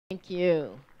Thank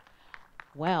you.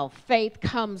 Well, faith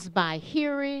comes by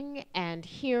hearing and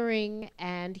hearing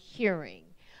and hearing.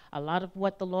 A lot of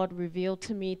what the Lord revealed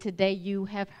to me today, you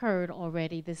have heard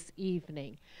already this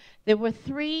evening. There were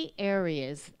three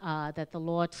areas that the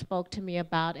Lord spoke to me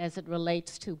about as it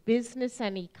relates to business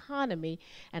and economy,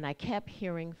 and I kept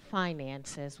hearing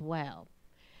finance as well.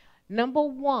 Number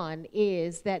one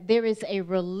is that there is a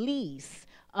release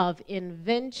of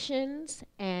inventions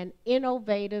and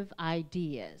innovative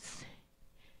ideas.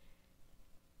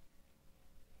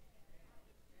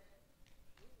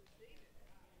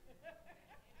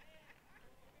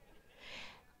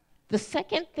 The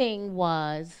second thing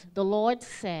was the Lord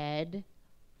said,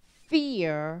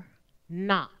 fear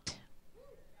not.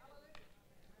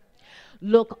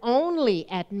 Look only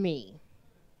at me.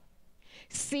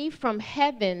 See from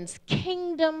heaven's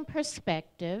kingdom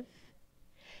perspective.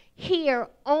 Hear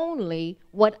only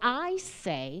what I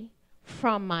say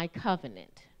from my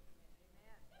covenant.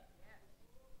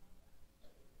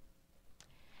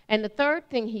 And the third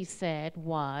thing he said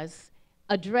was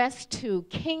addressed to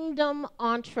kingdom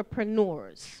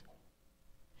entrepreneurs.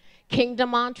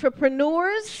 Kingdom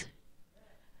entrepreneurs,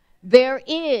 there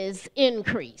is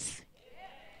increase.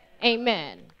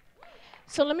 Amen.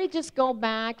 So let me just go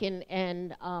back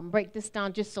and break this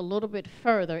down just a little bit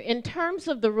further. In terms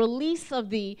of the release of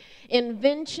the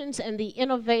inventions and the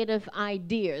innovative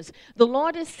ideas, the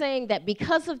Lord is saying that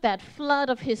because of that flood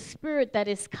of His Spirit that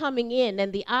is coming in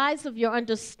and the eyes of your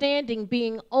understanding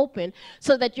being open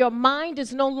so that your mind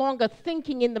is no longer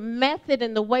thinking in the method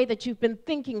and the way that you've been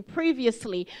thinking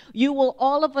previously, you will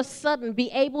all of a sudden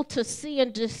be able to see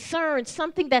and discern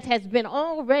something that has been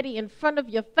already in front of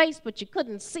your face, but you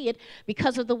couldn't see it because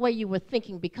of the way you were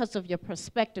thinking, because of your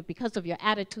perspective, because of your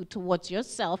attitude towards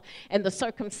yourself and the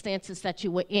circumstances that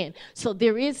you were in. So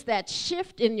there is that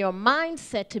shift in your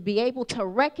mindset to be able to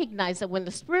recognize that when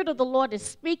the Spirit of the Lord is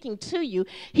speaking to you,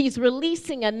 He's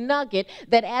releasing a nugget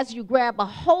that as you grab a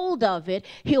hold of it,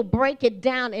 He'll break it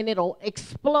down and it'll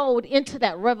explode into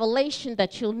that revelation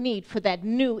that you'll need for that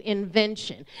new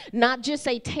invention. Not just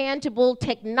a tangible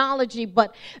technology,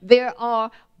 but there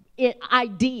are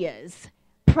ideas,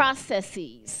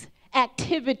 processes,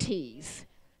 activities,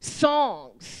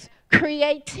 songs,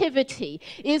 creativity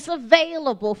is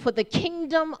available for the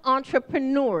kingdom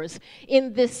entrepreneurs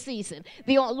in this season.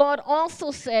 The Lord also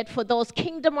said for those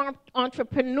kingdom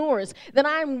entrepreneurs that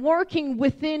I'm working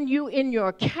within you in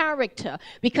your character,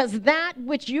 because that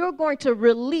which you're going to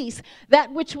release,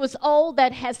 that which was old,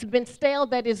 that has been stale,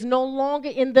 that is no longer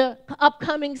in the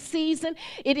upcoming season,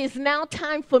 it is now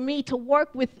time for me to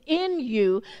work within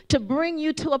you to bring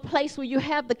you to a place where you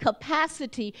have the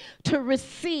capacity to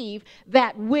receive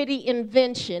that witty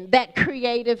invention, that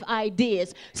creative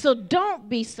ideas. So don't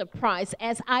be surprised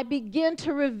as I begin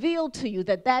to reveal to you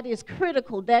that that is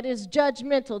critical, that is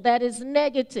judgmental, that is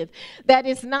negative, that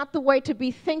is not the way to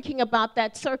be thinking about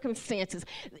that circumstances.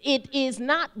 It is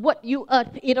not what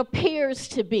it appears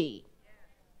to be.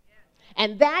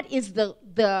 And that is the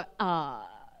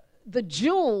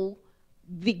jewel,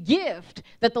 the gift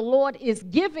that the Lord is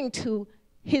giving to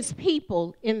His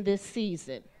people in this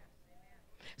season.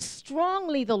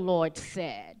 Strongly the Lord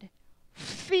said,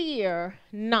 fear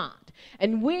not.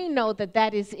 And we know that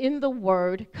that is in the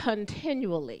word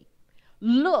continually.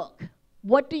 Look,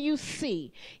 what do you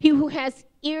see? He who has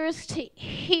ears to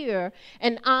hear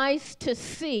and eyes to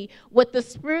see what the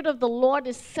Spirit of the Lord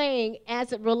is saying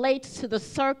as it relates to the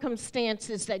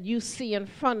circumstances that you see in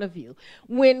front of you.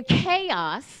 When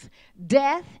chaos,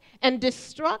 death, and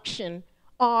destruction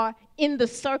are in the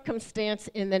circumstance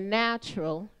in the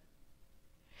natural,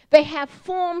 they have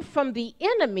formed from the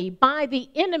enemy, by the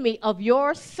enemy of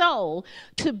your soul,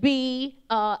 to be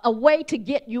a way to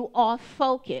get you off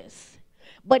focus.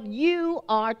 But you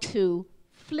are to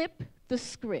flip the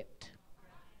script.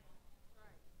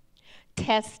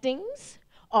 Testings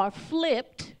are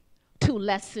flipped to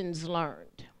lessons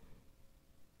learned.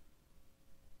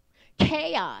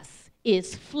 Chaos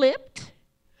is flipped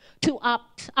to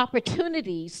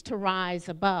opportunities to rise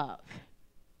above.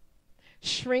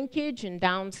 Shrinkage and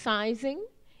downsizing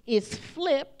is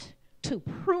flipped to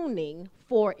pruning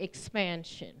for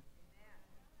expansion.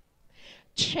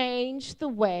 Change the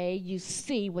way you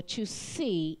see what you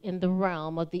see in the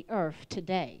realm of the earth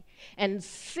today, and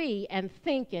see and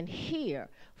think and hear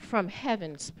from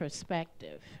heaven's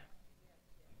perspective.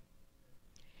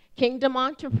 Kingdom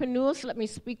entrepreneurs, let me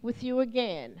speak with you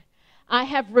again. I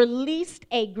have released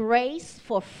a grace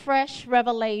for fresh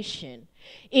revelation.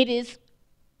 It is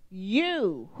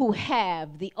you who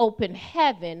have the open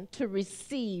heaven to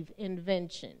receive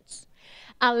inventions.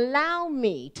 Allow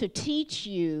me to teach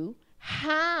you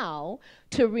how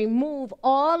to remove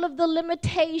all of the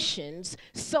limitations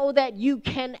so that you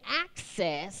can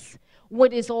access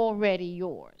what is already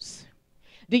yours.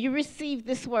 Do you receive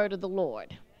this word of the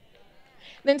Lord?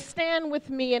 Then stand with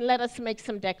me and let us make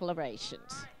some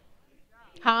declarations.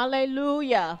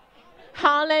 Hallelujah.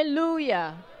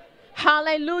 Hallelujah.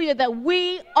 Hallelujah. That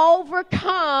we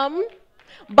overcome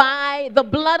by the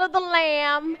blood of the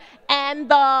Lamb and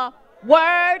the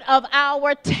word of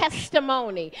our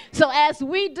testimony. So as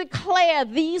we declare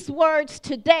these words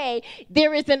today,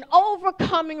 there is an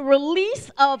overcoming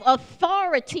release of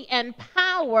authority and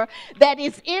power that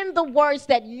is in the words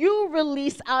that you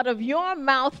release out of your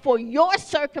mouth for your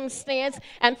circumstance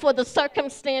and for the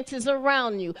circumstances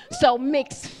around you. So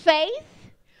mix faith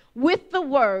with the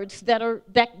words that are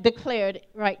declared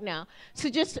right now. So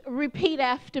just repeat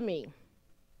after me.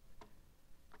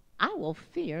 I will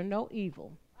fear no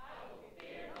evil.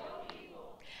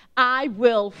 I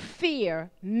will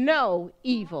fear no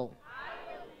evil.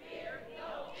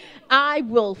 I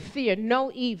will fear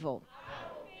no evil.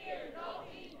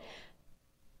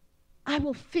 I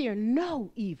will fear no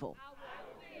evil.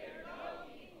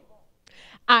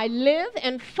 I live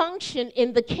and function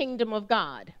in the kingdom of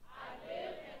God.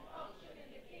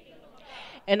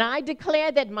 And I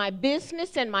declare that my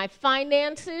business and my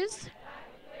finances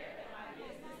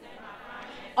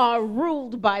are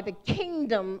ruled by the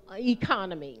kingdom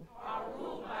economy.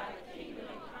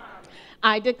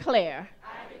 I declare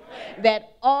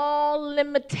that all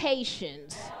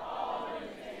limitations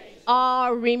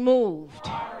are removed.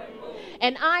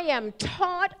 And I am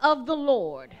taught of the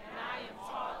Lord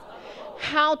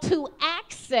how to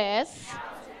access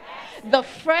the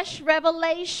fresh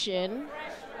revelation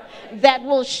that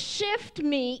will shift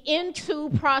me into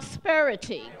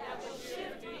prosperity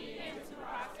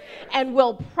and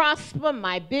will prosper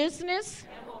my business,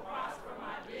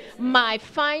 my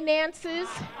finances,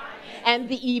 and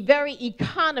the very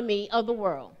economy of the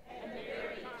world.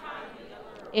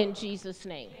 In Jesus'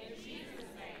 name.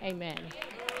 Amen.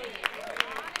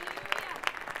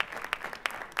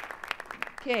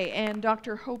 Okay, and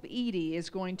Dr. Hope Edie is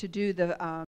going to do the